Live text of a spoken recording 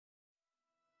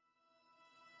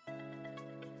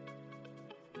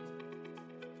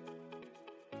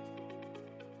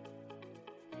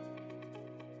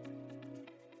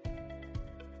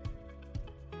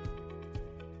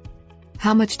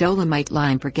How much dolomite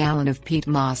lime per gallon of peat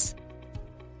moss?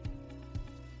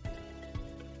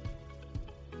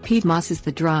 Peat moss is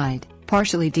the dried,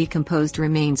 partially decomposed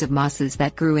remains of mosses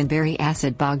that grew in very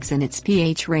acid bogs, and its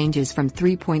pH ranges from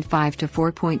 3.5 to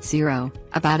 4.0,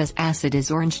 about as acid as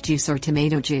orange juice or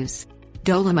tomato juice.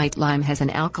 Dolomite lime has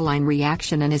an alkaline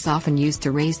reaction and is often used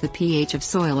to raise the pH of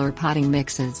soil or potting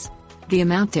mixes. The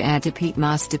amount to add to peat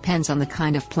moss depends on the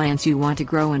kind of plants you want to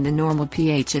grow and the normal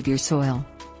pH of your soil.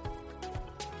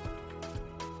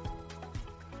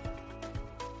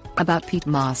 About peat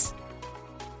moss.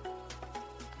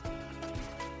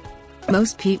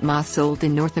 Most peat moss sold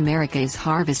in North America is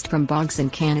harvested from bogs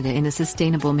in Canada in a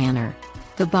sustainable manner.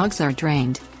 The bogs are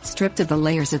drained, stripped of the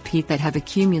layers of peat that have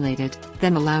accumulated,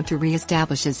 then allowed to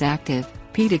re-establish as active,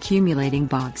 peat-accumulating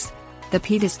bogs. The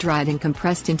peat is dried and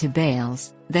compressed into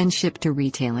bales, then shipped to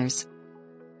retailers.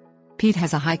 Peat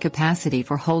has a high capacity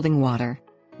for holding water.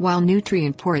 While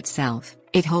nutrient-poor itself,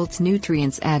 it holds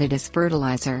nutrients added as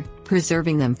fertilizer,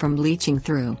 preserving them from leaching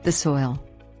through the soil.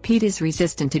 Peat is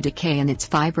resistant to decay and its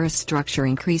fibrous structure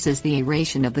increases the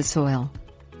aeration of the soil.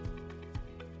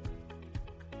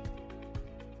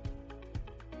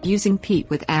 Using peat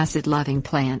with acid-loving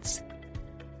plants.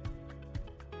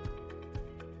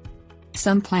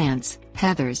 Some plants,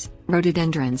 heathers,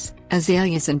 rhododendrons,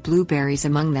 azaleas and blueberries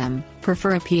among them,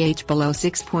 prefer a pH below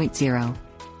 6.0.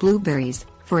 Blueberries,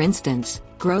 for instance,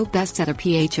 grow best at a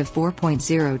pH of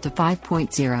 4.0 to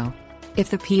 5.0. If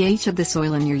the pH of the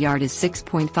soil in your yard is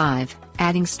 6.5,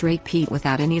 adding straight peat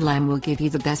without any lime will give you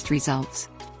the best results.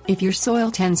 If your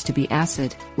soil tends to be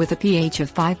acid, with a pH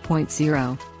of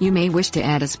 5.0, you may wish to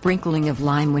add a sprinkling of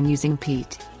lime when using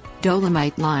peat.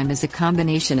 Dolomite lime is a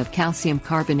combination of calcium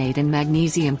carbonate and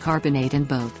magnesium carbonate, and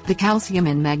both the calcium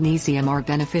and magnesium are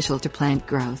beneficial to plant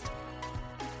growth.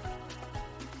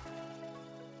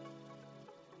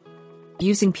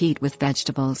 Using peat with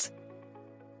vegetables.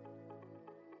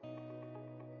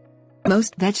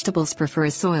 Most vegetables prefer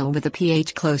a soil with a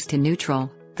pH close to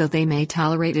neutral, though they may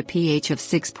tolerate a pH of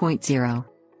 6.0.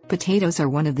 Potatoes are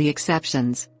one of the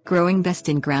exceptions, growing best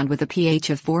in ground with a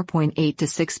pH of 4.8 to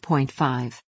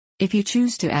 6.5. If you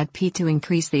choose to add peat to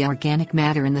increase the organic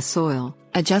matter in the soil,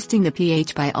 adjusting the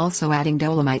pH by also adding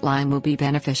dolomite lime will be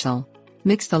beneficial.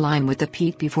 Mix the lime with the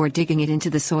peat before digging it into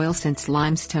the soil, since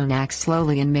limestone acts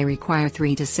slowly and may require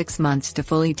 3 to 6 months to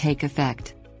fully take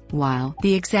effect. While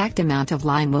the exact amount of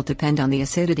lime will depend on the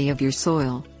acidity of your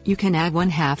soil, you can add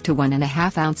 1/2 to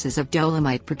 1.5 ounces of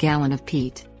dolomite per gallon of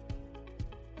peat.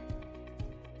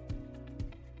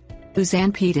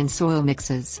 Usin peat in soil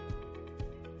mixes.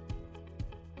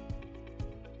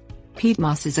 Peat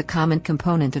moss is a common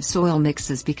component of soil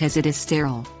mixes because it is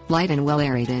sterile, light and well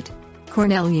aerated.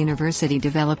 Cornell University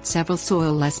developed several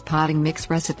soil-less potting mix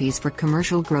recipes for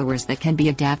commercial growers that can be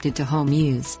adapted to home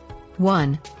use.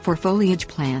 1. For foliage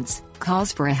plants,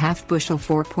 calls for a half bushel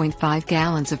 4.5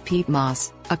 gallons of peat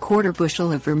moss, a quarter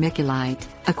bushel of vermiculite,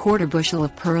 a quarter bushel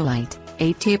of perlite,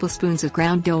 8 tablespoons of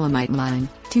ground dolomite lime,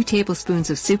 2 tablespoons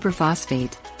of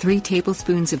superphosphate, 3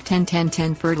 tablespoons of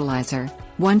 10-10-10 fertilizer,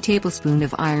 1 tablespoon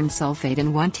of iron sulfate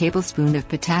and 1 tablespoon of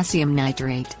potassium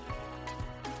nitrate.